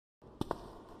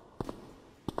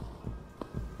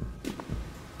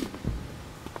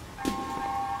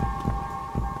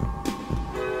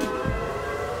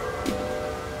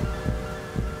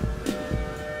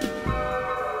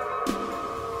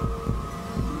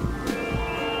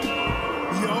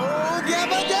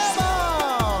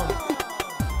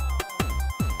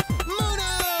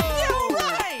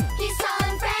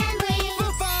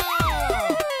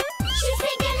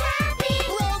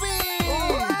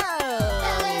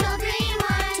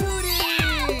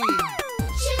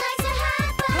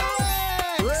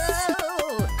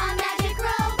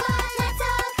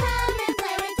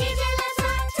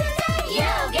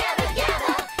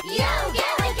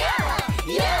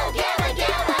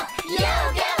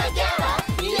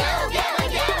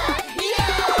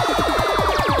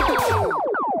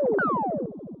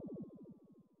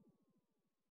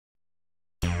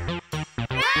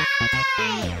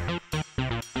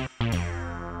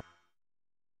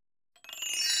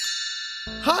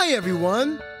Hi,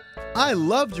 everyone. I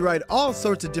love to ride all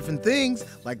sorts of different things,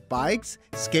 like bikes,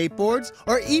 skateboards,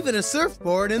 or even a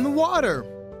surfboard in the water.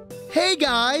 Hey,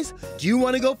 guys, do you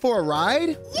want to go for a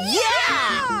ride?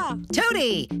 Yeah!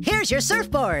 Tootie, here's your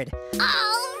surfboard. All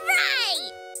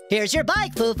right! Here's your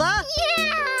bike, Foofa.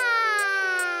 Yeah!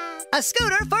 A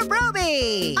scooter for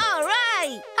Broby. All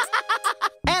right!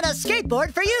 And a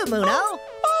skateboard for you, Muno. Oh,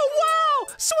 wow!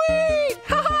 Sweet!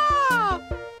 Ha-ha!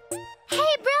 Hey,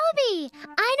 Broby,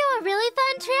 I know a really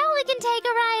fun trail we can take a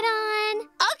ride on.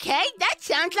 Okay, that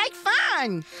sounds like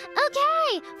fun.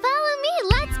 Okay, follow me.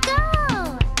 Let's go.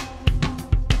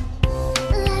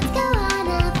 Let's go on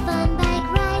a fun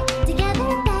bike ride.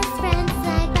 Together, best friends,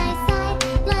 side by side.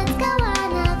 Let's go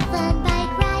on a fun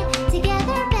bike ride.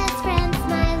 Together, best friends,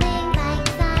 smiling.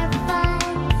 Bikes are fun.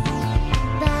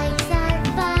 Bikes are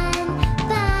fun.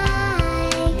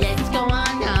 Bikes. Let's go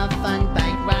on a fun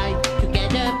bike ride.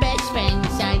 Together, best friends,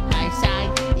 side by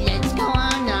side. Let's go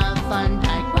on a fun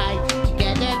bike ride.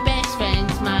 Together, best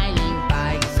friends, smiling.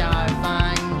 Bikes are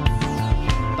fun.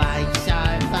 Bikes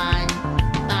are fun.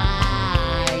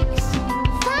 Bikes.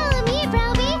 Follow me,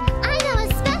 Broby. I know a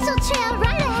special trail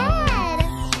right ahead.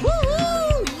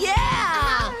 Woohoo!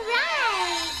 Yeah! All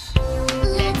right.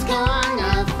 Let's go on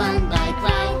a fun bike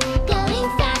ride. Going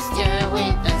faster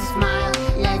with a smile.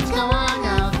 Let's go on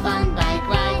a fun bike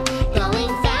ride. Going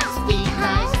fast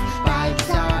because bikes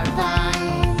are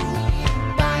fun.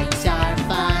 Bikes are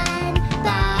fun.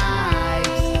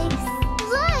 Bikes.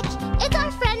 Look, it's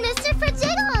our friend Mr.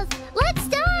 Frajiggles. Let's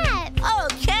start.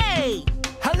 Okay.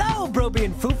 Hello, Broby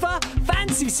and Foofa.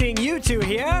 Fancy seeing you two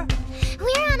here.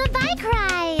 We're on a bike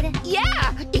ride.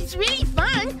 Yeah, it's really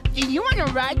fun. Do you want to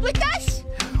ride with us?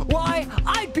 Why,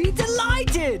 I'd be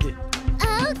delighted.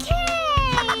 Okay.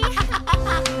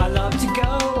 I love to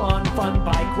go on fun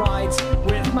bike rides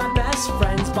with my best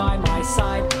friends by my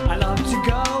side. I love to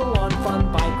go on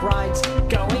fun bike rides,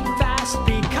 going fast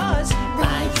because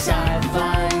Bikes are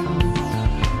fun.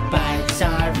 Bikes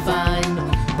are fun.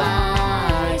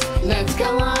 Bikes. Let's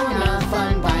go on a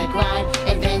fun bike ride.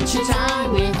 Adventure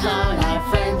time with all our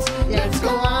friends. Let's go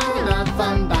on a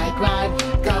fun bike ride.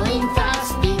 Going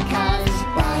fast because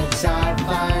bikes are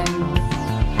fun.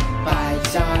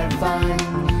 Bikes are fun.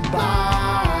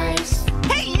 Bikes.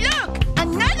 Hey, look!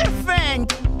 Another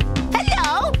friend!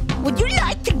 Hello! Would you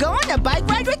like to go on a bike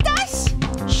ride with us?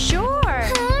 Sure.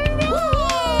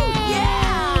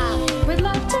 Yeah! We'd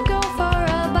love to go for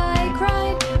a bike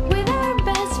ride with our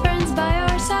best friends by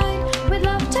our side. We'd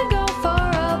love to go for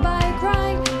a bike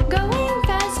ride, going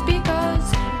fast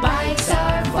because Bikes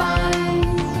are fun.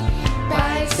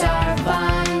 Bikes are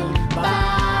fun.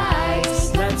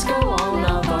 Bikes. let's go on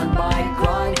a fun bike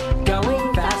ride,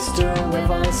 going faster with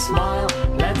a smile.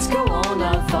 Let's go on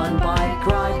a fun bike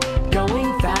ride,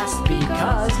 going fast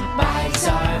because Bikes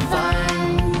are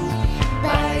fun.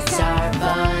 Bikes are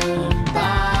fun.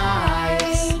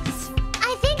 Bikes.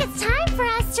 I think it's time for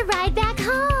us to ride back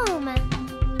home.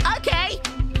 Okay,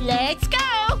 let's go.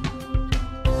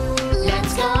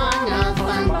 Let's go on a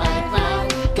fun bike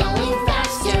ride, going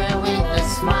faster with a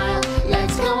smile.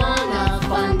 Let's go on a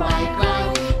fun bike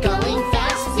ride, going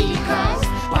fast because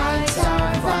bikes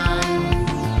are fun.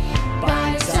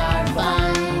 Bikes are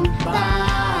fun.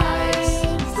 Bikes.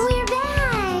 We're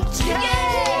back.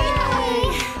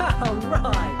 Yay! all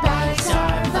right. Bikes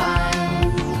are fun.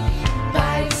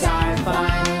 Bikes are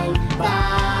fun.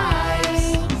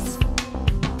 Bikes.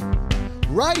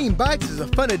 Riding bikes is a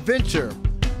fun adventure.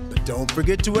 But don't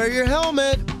forget to wear your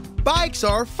helmet. Bikes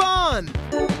are fun.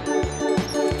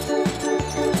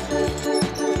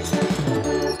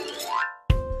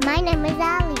 My name is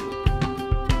Allie.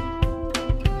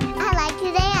 I like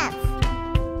to dance.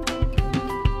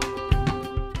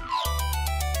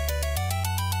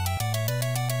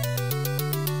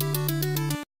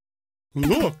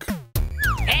 Look!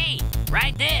 Hey,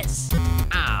 ride this.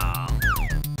 Oh.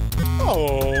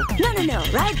 Oh! No,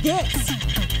 ride this.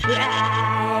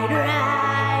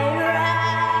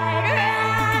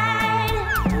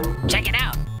 Check it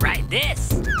out. Ride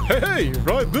this. Hey,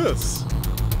 ride this!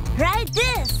 Ride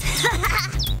this.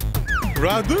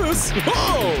 Ride this!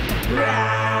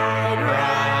 Oh!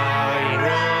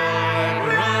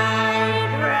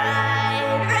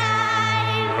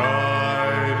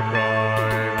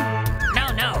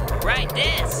 No, ride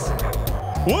this.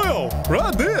 Well,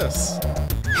 ride this!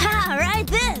 Ha, ride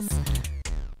this.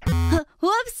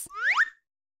 Whoops.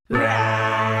 Hey,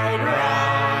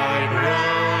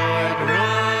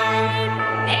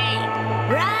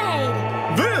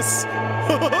 Ride. This!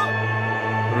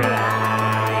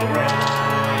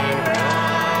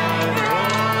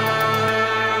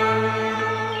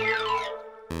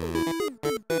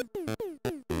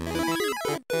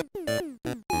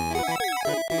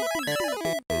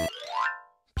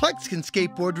 can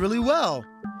skateboard really well.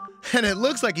 And it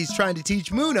looks like he's trying to teach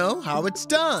Muno how it's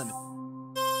done.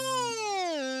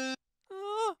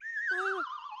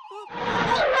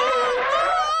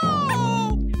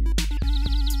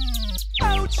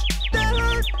 Ouch! That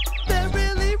hurt! That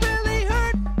really, really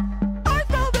hurt! I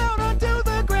fell down onto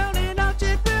the ground and ouch,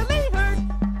 it really hurt!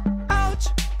 Ouch!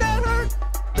 That hurt!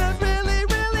 That really,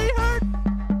 really hurt!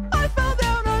 I fell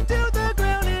down onto the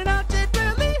ground and ouch, it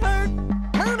really hurt!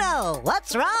 Muno,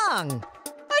 what's wrong?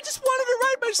 I just wanted to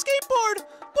ride my skateboard,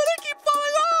 but I keep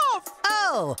falling off!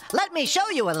 Oh, let me show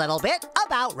you a little bit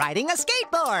about riding a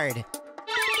skateboard.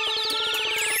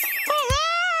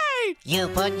 Hooray! You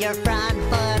put your front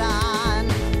foot on,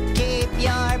 keep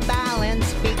your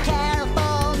balance, be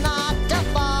careful not to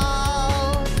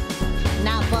fall.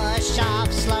 Now push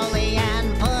off slowly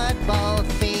and put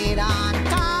both feet on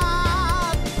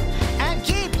top, and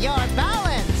keep your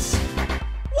balance.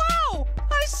 Wow!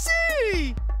 I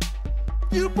see!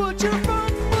 You put your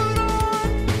front foot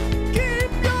on,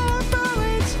 keep your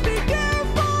balance, be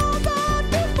careful not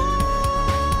to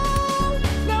fall.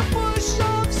 Now push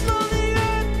off slowly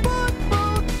and put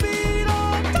both feet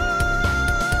on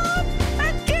top,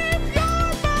 and keep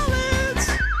your balance.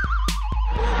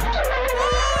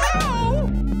 Wow!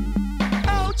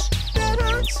 Ouch! That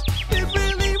hurts! It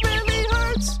really, really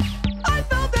hurts! I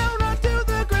fell down onto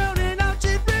the ground and ouch,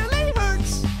 it really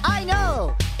hurts! I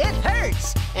know, it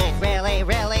hurts. It really,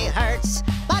 really hurts.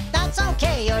 But that's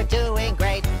okay, you're doing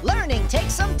great. Learning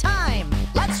takes some time.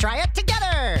 Let's try it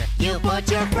together. You put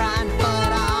your front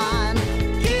foot on,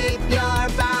 keep your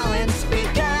balance, be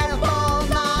careful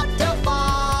not to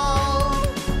fall.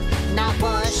 Now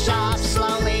push off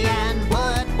slowly and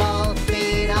put both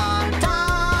feet on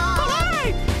top.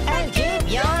 Hooray! And keep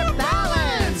your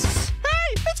balance.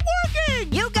 Hey, it's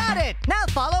working! You got it! Now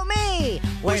follow me!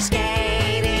 We're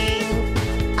skating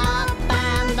up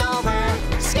and over,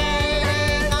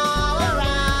 skating all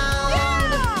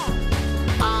around.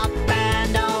 Up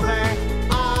and over,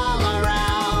 all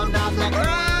around on the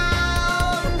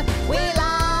ground. We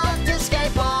love to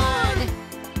skateboard.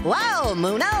 Wow,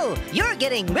 Muno, you're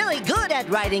getting really good at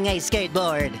riding a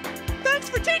skateboard. Thanks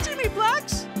for teaching me,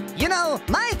 Plex! You know,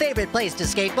 my favorite place to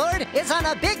skateboard is on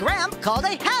a big ramp called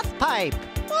a half pipe.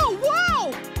 Oh,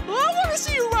 wow! I want to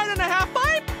see you ride on a half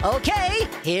pipe! Okay,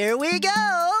 here we go.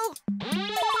 Wow!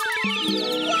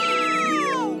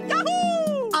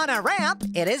 Yahoo! On a ramp,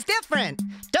 it is different.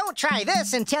 Don't try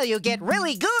this until you get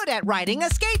really good at riding a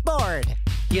skateboard.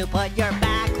 You put your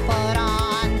back foot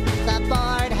on, the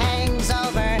board hangs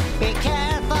over. Be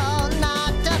careful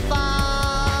not to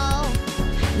fall.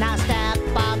 Now step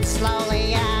up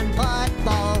slowly and put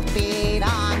both feet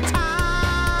on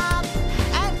top.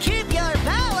 And keep your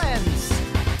balance.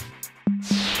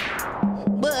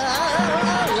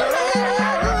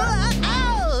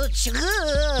 Ouch!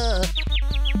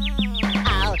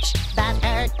 Ouch! That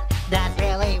hurt. That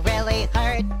really, really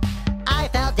hurt. I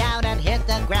fell down and hit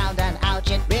the ground, and ouch!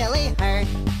 It really hurt.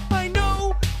 I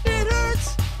know it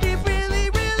hurts. It really,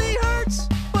 really hurts.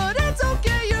 But it's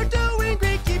okay, you're doing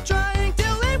great. Keep trying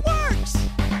till it works.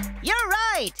 You're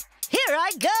right. Here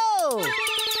I go.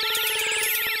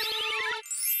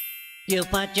 You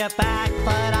put your back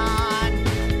foot on.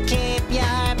 Keep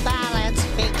your balance.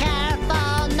 Be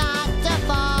careful not to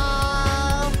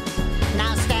fall.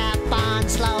 Now step on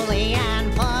slowly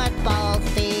and put both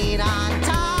feet on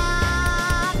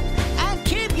top. And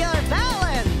keep your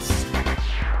balance.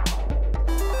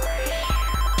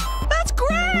 That's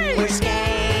great! We're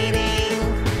skating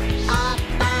up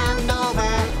and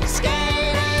over,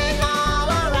 skating all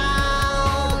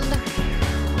around.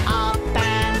 Up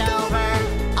and over,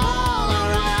 all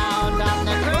around on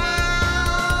the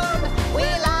ground. We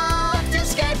love to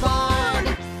skateboard.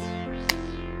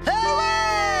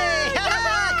 Hooray!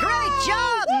 Great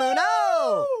job,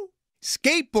 Muno!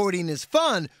 Skateboarding is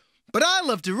fun, but I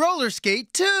love to roller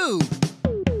skate too.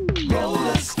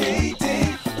 Roller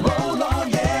skating, roll on,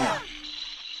 yeah!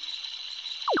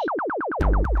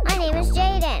 My name is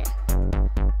Jaden.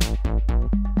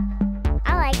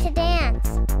 I like to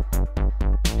dance.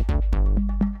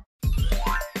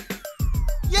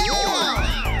 Yeah!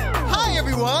 Hi,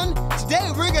 everyone.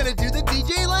 Today we're going to do the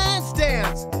DJ Lance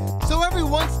dance. So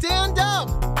everyone stand up.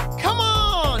 Come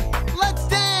on, let's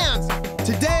dance.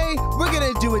 Today we're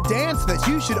going to do a dance that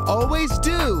you should always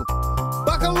do.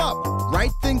 Buckle up.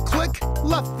 Right then click,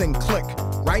 left then click.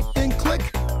 Right then click,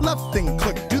 left then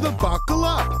click. Do the buckle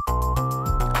up.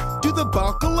 Do the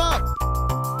buckle up.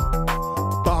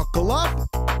 Buckle up.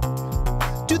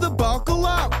 Do the buckle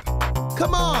up.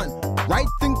 Come on. Right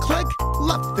then click,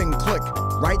 left then click.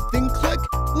 Right then click,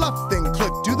 left then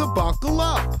click. Do the buckle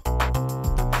up.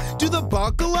 Do the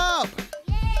buckle up.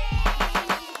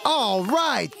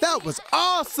 right, that was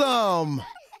awesome!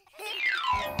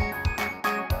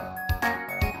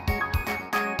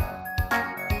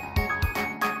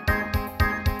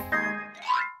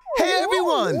 Hey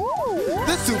everyone!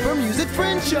 The Super Music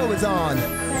Friends Show is on!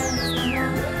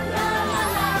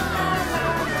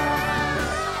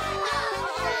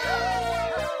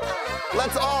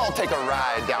 Let's all take a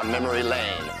ride down memory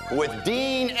lane with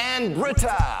Dean and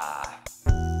Britta.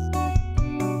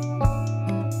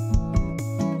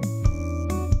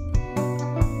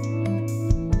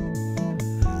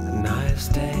 A nice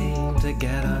day to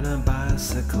get on our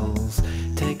bicycles,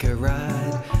 take a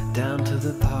ride down to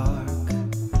the park,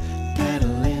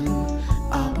 pedaling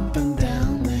up and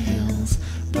down the hills,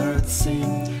 birds sing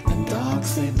and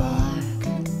dogs they bark.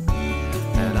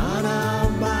 And on our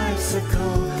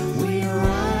bicycle we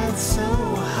ride so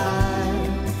high,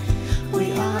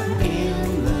 we are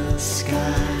in the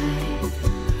sky,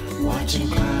 watching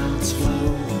clouds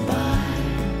flow by.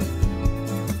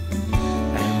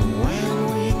 And when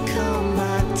we come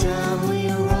back down, we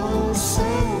roll so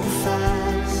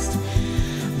fast,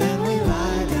 then we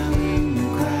lie down in the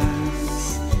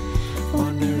grass,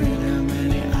 wondering how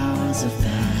many hours have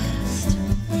passed.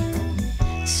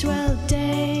 Swell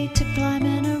day to climb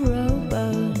in a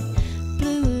rowboat,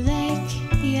 blue lake,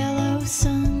 yellow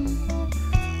sun.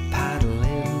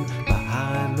 Paddling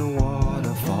behind the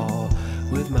waterfall,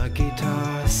 with my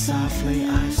guitar softly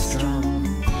I strum.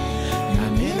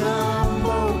 And in our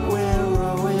boat we're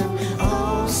rowing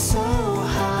oh so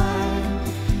high,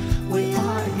 we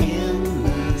are in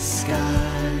the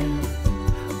sky,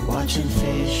 watching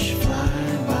fish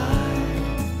fly by.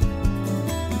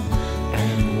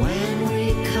 And when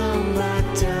we come back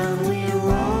down, we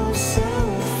roll so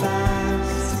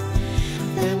fast,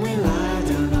 then we lie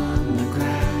down on the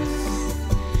grass,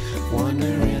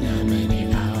 wondering how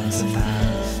many hours have passed.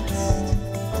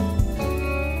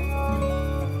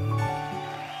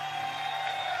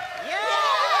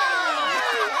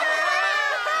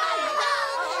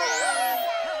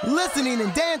 Listening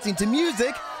and dancing to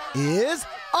music is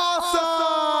awesome!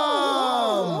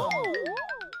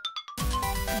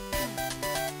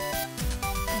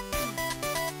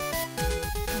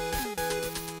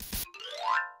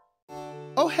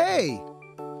 Oh, hey!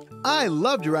 I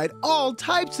love to ride all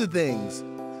types of things.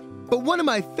 But one of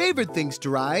my favorite things to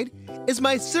ride is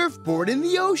my surfboard in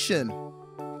the ocean.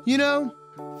 You know,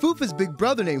 Foofa's big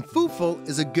brother named Foofle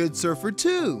is a good surfer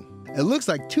too. It looks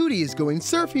like Tootie is going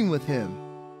surfing with him.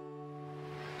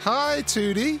 Hi,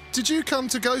 Tootie. Did you come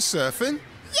to go surfing?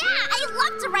 Yeah, I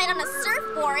love to ride on a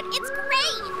surfboard. It's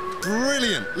great.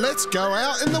 Brilliant. Let's go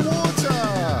out in the water.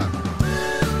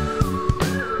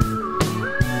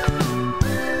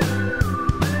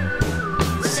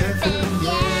 Surfing,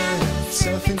 yeah,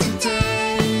 surfing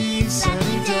today,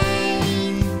 sunny day.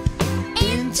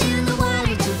 Into the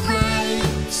water to play.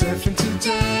 Surfing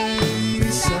today,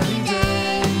 sunny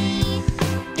day.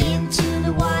 Into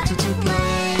the water to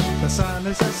play. The sun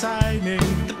is shining.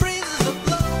 The breezes are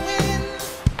blowing.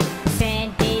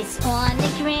 Sand is on the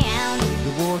ground.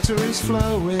 The water is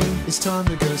flowing. It's time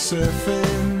to go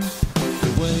surfing. The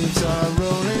waves are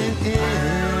rolling in.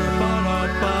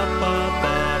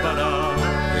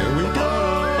 Here we go.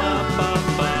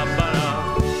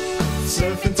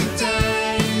 Surfing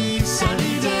today,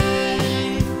 sunny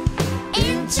day.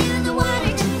 Into the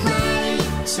water to play.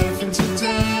 Surfing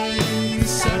today,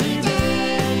 sunny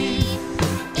day.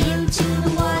 Into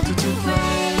the water to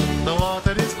play. The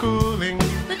water is cooling.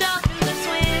 The dolphins are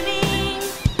swimming.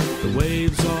 The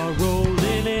waves are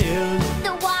rolling in.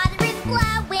 The water is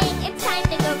flowing. It's time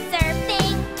to go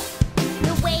surfing.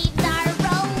 The waves are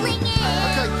rolling in.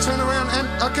 Okay, turn around and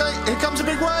okay, here comes a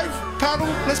big wave.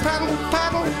 Paddle, let's paddle,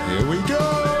 paddle. Here we go.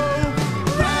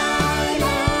 Ride a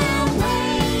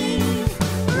wave,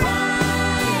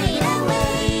 ride a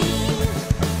wave,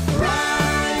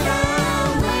 ride a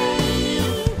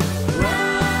wave,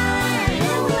 ride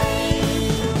a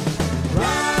wave,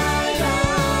 ride a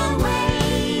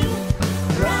wave,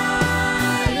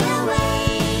 ride a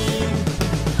wave.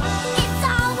 It's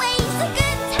always a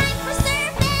good time for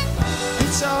surfing.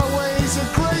 It's always a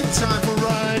great time for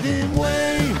riding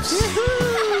waves.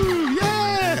 Woohoo!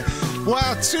 Yeah!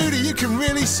 Wow, Tootie, you can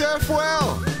really surf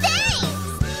well.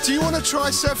 Thanks. Do you want to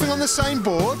try surfing on the same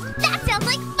board? That sounds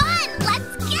like fun.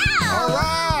 Let's go. All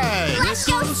right. Let's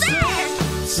go surf.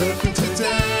 Surfing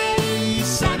today,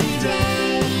 sunny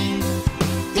day.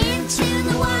 Into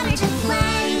the water to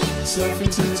play.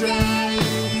 Surfing today,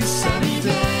 sunny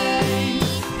day.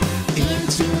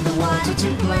 Into the water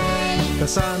to play. The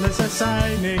sun is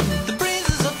shining. The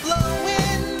breezes are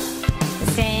blowing.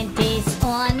 The sand is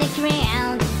on the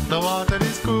ground. The water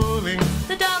is cooling.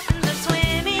 The dolphins are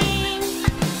swimming.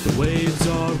 waves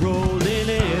are rolling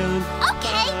in.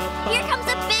 Okay, here comes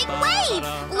a big wave.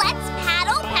 Let's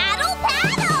paddle, paddle,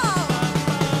 paddle.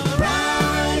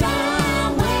 Ride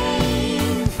a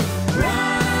wave,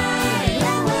 ride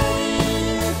a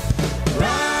wave,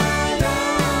 ride a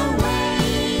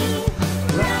wave,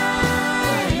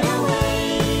 ride a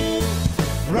wave,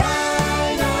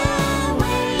 ride a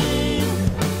wave,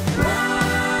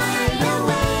 ride a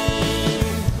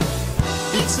wave.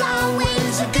 It's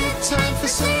always a good time for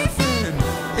surfing.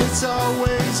 It's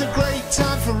always a great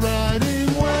time for riding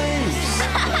waves.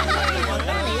 That was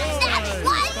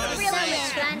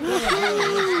brilliant.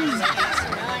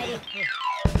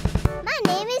 My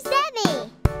name is Debbie.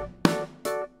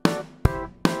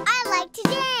 I like to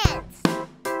dance.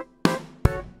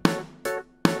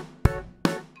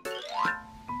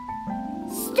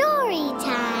 Story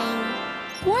time.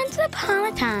 Once upon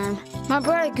a time, my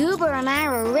brother Goober and I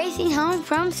were racing home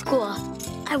from school.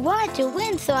 I wanted to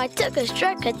win, so I took a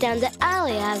shortcut down the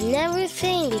alley I've never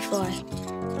seen before.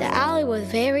 The alley was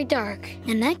very dark,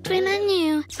 and next thing I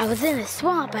knew, I was in a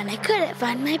swamp and I couldn't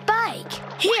find my bike.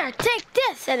 Here, take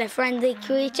this, said a friendly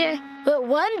creature. With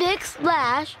one big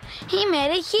splash, he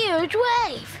made a huge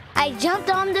wave. I jumped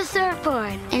on the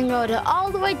surfboard and rode it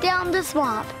all the way down the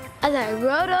swamp. As I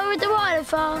rode over the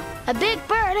waterfall, a big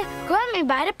bird grabbed me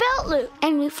by the belt loop,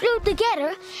 and we flew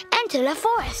together into the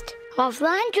forest. While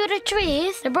flying through the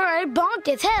trees, the bird bonked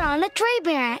its head on a tree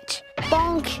branch.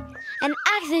 Bonk! And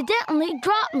accidentally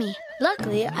dropped me.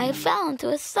 Luckily, I fell into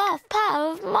a soft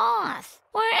pile of moss.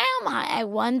 Where am I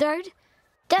wondered.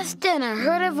 Just then I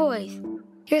heard a voice.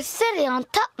 You're sitting on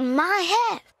top of my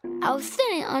head. I was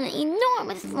sitting on an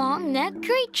enormous long-necked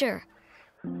creature.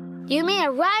 You mean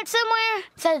a ride somewhere?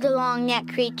 Said the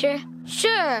long-necked creature.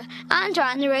 Sure, I'm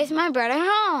trying to race my brother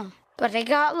home, but I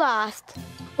got lost.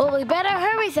 Well, we better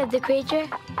hurry, said the creature.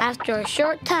 After a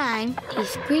short time, he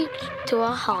screeched to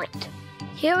a halt.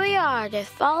 Here we are, just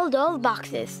follow those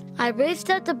boxes. I raced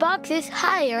up the boxes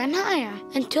higher and higher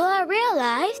until I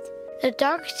realized the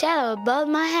dark shadow above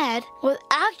my head was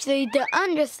actually the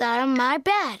underside of my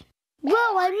bed.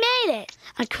 Whoa, I made it!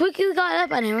 I quickly got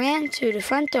up and I ran to the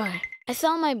front door. I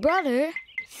saw my brother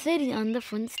sitting on the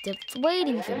front steps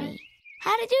waiting for me.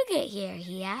 How did you get here?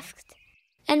 He asked.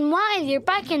 And why is your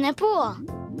bike in the pool?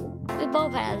 We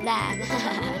both had a laugh.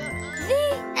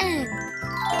 The end.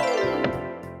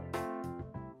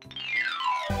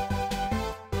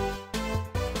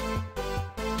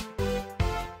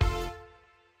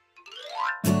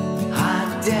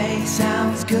 Hot day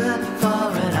sounds good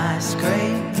for an ice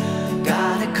cream.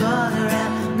 Got a quarter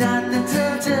and nothing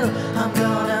to do. I'm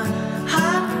gonna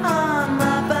hop on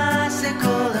my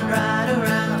bicycle and ride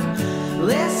around.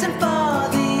 Listen for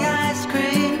the ice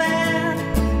cream man.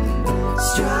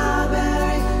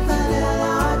 Strawberry,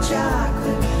 vanilla, or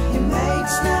chocolate, it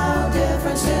makes no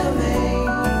difference to me.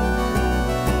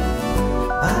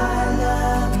 I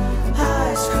love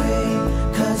ice cream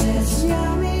 'cause it's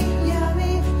yummy,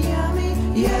 yummy, yummy,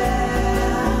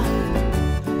 yeah.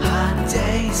 Hot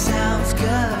day sounds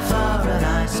good for an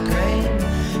ice cream.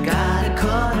 Got a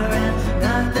quarter and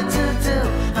nothing to do.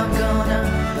 I'm gonna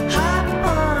hop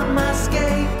on my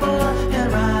skateboard and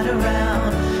ride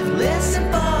around. Listen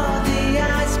for the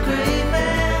ice cream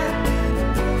man.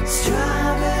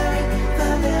 Strawberry,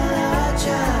 vanilla,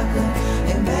 chocolate,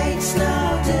 it makes no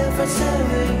difference to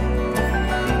me.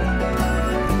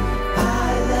 I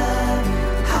love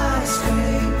ice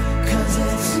cream 'cause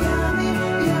it's yummy,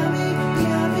 yummy,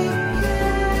 yummy,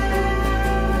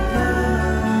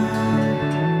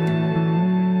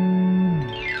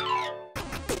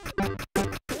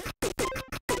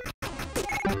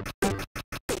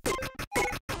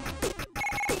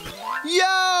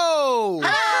 Yo!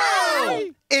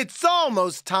 Hi! It's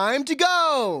almost time to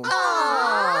go.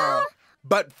 Aww.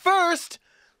 But first,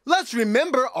 let's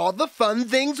remember all the fun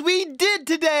things we did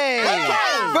today.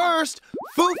 Okay. First,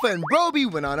 Foofa and Broby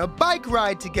went on a bike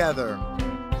ride together.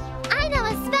 I know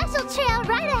a special trail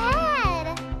right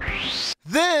ahead.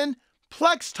 Then,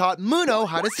 Plex taught Muno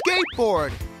how to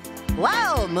skateboard.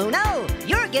 Wow, Muno,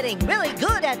 you're getting really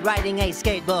good at riding a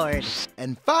skateboard.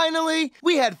 And finally,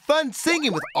 we had fun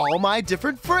singing with all my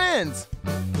different friends.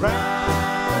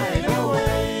 Ride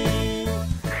away.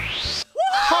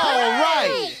 All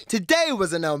right, today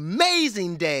was an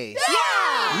amazing day.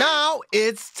 Yeah! Now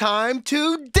it's time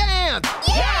to dance.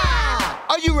 Yeah!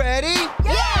 Are you ready?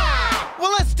 Yeah!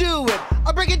 Well, let's do it.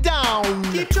 I'll break it down.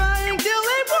 Keep trying till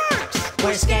it works.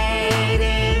 We're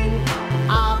skating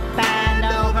up and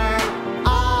over,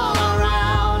 all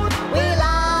around. We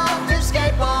love to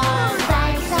skateboard.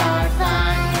 Bikes are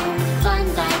fun, fun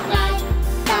bike ride.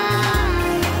 Bikes,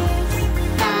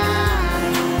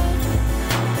 bikes.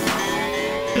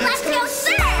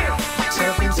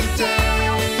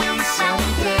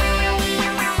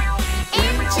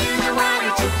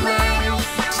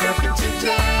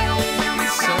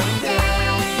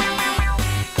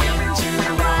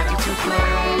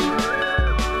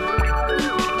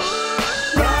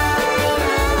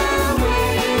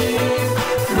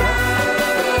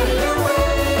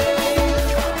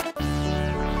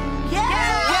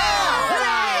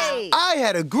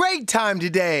 had a great time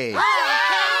today.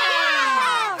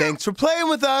 Thanks for playing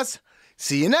with us.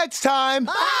 See you next time.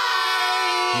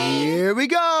 Bye. Here we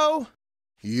go.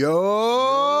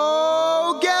 Yo